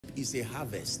is a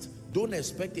harvest. Don't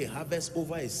expect a harvest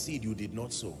over a seed you did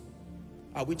not sow.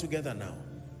 Are we together now?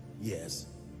 Yes.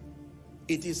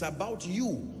 It is about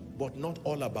you, but not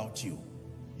all about you.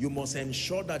 You must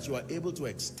ensure that you are able to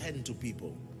extend to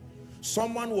people.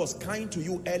 Someone was kind to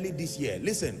you early this year.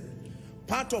 Listen,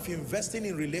 part of investing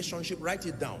in relationship, write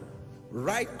it down.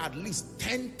 Write at least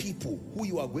 10 people who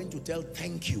you are going to tell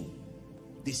thank you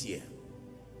this year.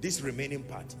 This remaining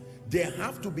part. There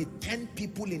have to be 10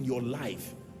 people in your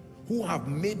life who have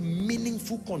made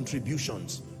meaningful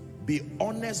contributions. Be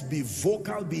honest, be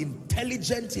vocal, be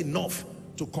intelligent enough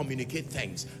to communicate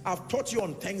thanks. I've taught you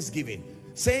on Thanksgiving.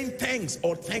 Saying thanks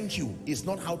or thank you is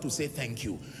not how to say thank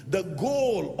you. The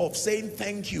goal of saying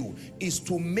thank you is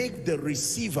to make the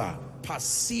receiver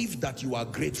perceive that you are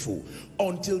grateful.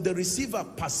 Until the receiver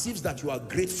perceives that you are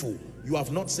grateful, you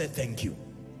have not said thank you.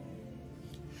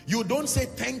 You don't say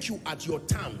thank you at your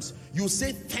terms. You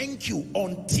say thank you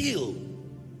until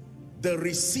the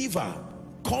receiver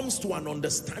comes to an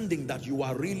understanding that you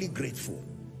are really grateful.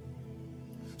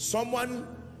 Someone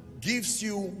gives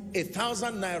you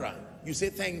 1,000 naira, you say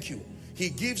thank you. He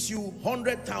gives you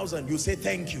 100,000, you say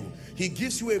thank you. He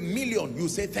gives you 1,000,000, you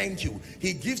say thank you.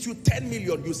 He gives you 10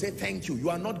 million, you say thank you.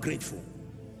 You are not grateful.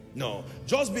 No,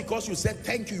 just because you said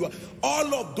thank you,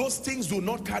 all of those things do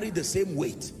not carry the same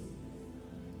weight.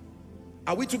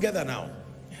 Are we together now?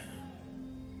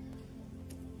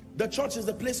 The church is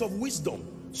the place of wisdom.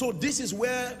 So this is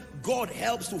where God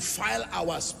helps to file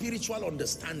our spiritual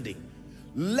understanding.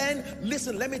 Learn,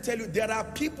 listen, let me tell you, there are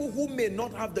people who may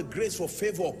not have the grace for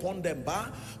favor upon them,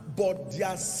 but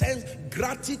their sense,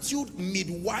 gratitude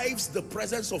midwives the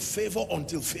presence of favor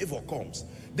until favor comes.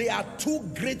 They are too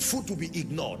grateful to be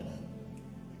ignored.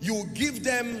 You give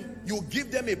them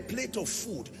a plate of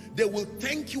food, they will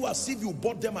thank you as if you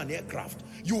bought them an aircraft.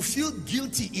 You feel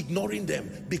guilty ignoring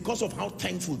them because of how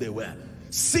thankful they were.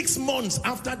 6 months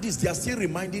after this, they are still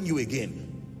reminding you again.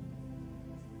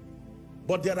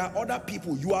 But there are other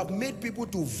people, you have made people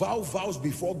to vow vows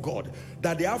before God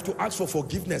that they have to ask for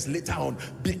forgiveness later on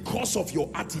because of your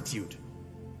attitude.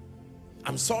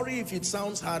 I'm sorry if it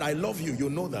sounds hard, I love you, you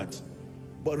know that.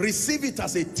 But receive it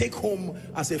as a take home,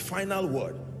 as a final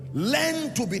word.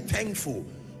 Learn to be thankful.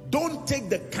 Don't take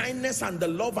the kindness and the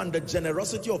love and the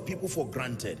generosity of people for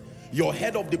granted. Your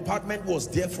head of department was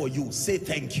there for you. Say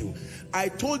thank you. I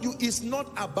told you it's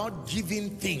not about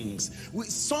giving things.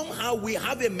 Somehow we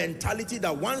have a mentality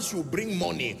that once you bring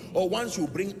money or once you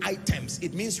bring items,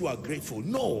 it means you are grateful.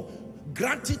 No,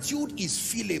 gratitude is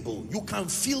feelable. You can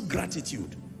feel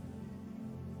gratitude.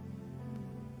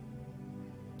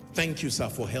 Thank you, sir,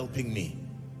 for helping me.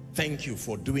 Thank you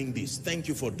for doing this. Thank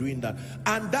you for doing that.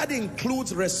 And that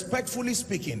includes, respectfully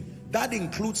speaking, that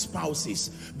includes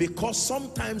spouses, because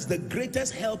sometimes the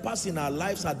greatest helpers in our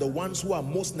lives are the ones who are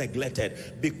most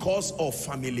neglected because of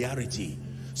familiarity.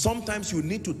 Sometimes you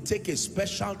need to take a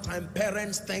special time.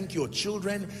 Parents, thank your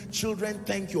children. Children,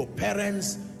 thank your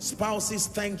parents. Spouses,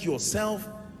 thank yourself.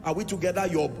 Are we together?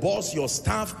 Your boss, your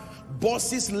staff.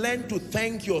 Bosses, learn to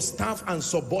thank your staff and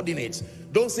subordinates.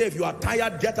 Don't say, if you are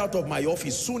tired, get out of my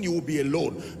office. Soon you will be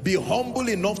alone. Be humble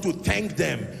enough to thank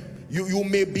them. You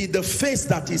may be the face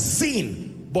that is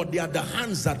seen, but they are the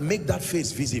hands that make that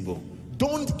face visible.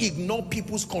 Don't ignore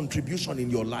people's contribution in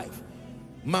your life.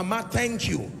 Mama, thank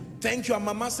you. Thank you. And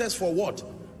mama says, for what?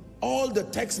 All the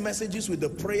text messages with the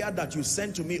prayer that you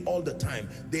send to me all the time,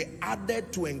 they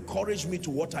added to encourage me to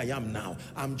what I am now.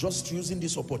 I'm just using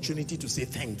this opportunity to say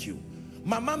thank you.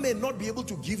 Mama may not be able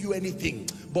to give you anything,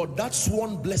 but that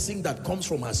sworn blessing that comes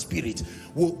from her spirit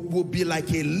will be like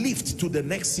a lift to the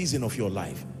next season of your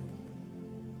life.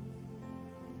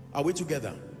 Are we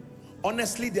together?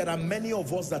 Honestly, there are many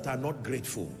of us that are not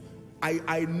grateful.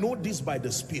 I know this by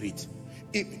the Spirit.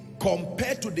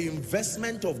 Compared to the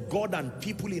investment of God and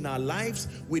people in our lives,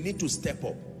 we need to step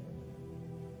up.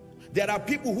 There are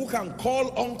people who can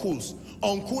call uncles.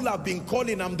 Uncle, I've been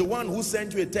calling, I'm the one who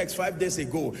sent you a text 5 days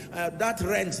ago. That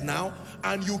rents now.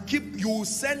 And you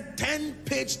send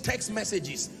 10-page text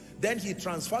messages. Then he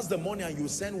transfers the money and you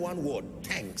send one word,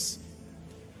 thanks.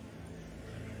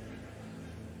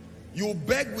 You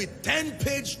beg with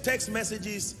 10-page text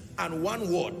messages and one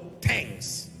word,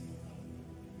 thanks.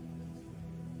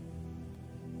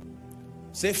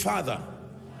 Say, Father,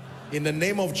 in the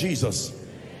name of Jesus,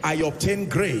 I obtain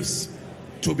grace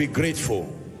to be grateful.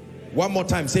 One more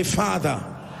time, say, Father,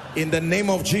 in the name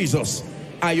of Jesus,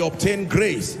 I obtain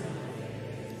grace.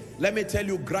 Let me tell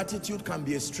you, gratitude can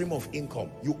be a stream of income.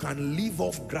 You can live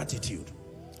off gratitude.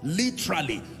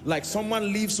 Literally, like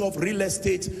someone lives off real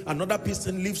estate, another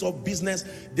person lives off business.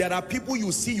 There are people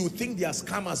you see, you think they are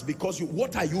scammers because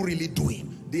what are you really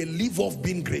doing? They live off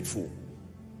being grateful.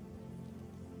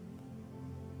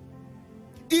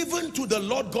 even to the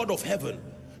Lord God of heaven,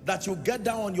 that you get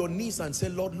down on your knees and say,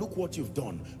 Lord, look what you've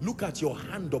done. Look at your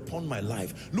hand upon my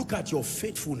life. Look at your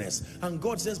faithfulness. And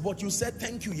God says, but you said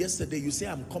thank you yesterday. You say,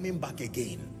 I'm coming back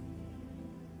again.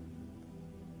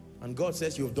 And God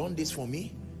says, you've done this for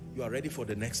me. You are ready for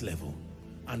the next level.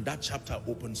 And that chapter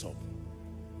opens up.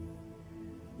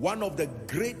 One of the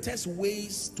greatest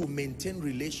ways to maintain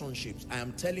relationships, I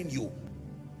am telling you,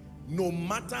 no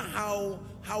matter how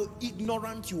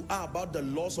ignorant you are about the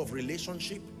laws of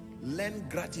relationship, learn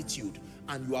gratitude,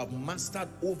 and you have mastered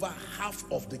over half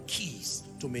of the keys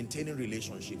to maintaining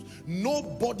relationships.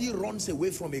 Nobody runs away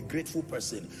from a grateful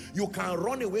person. You can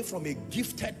run away from a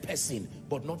gifted person,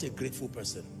 but not a grateful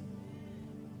person.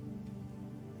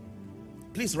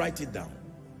 Please write it down.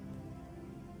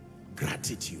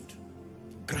 Gratitude,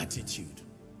 gratitude,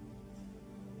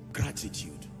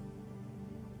 gratitude.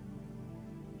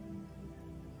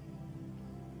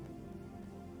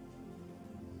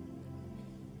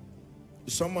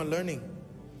 Is someone learning?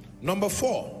 Number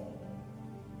 4.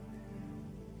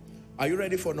 Are you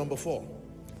ready for number 4?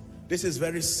 This is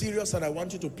very serious and I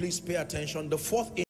want you to please pay attention. The fourth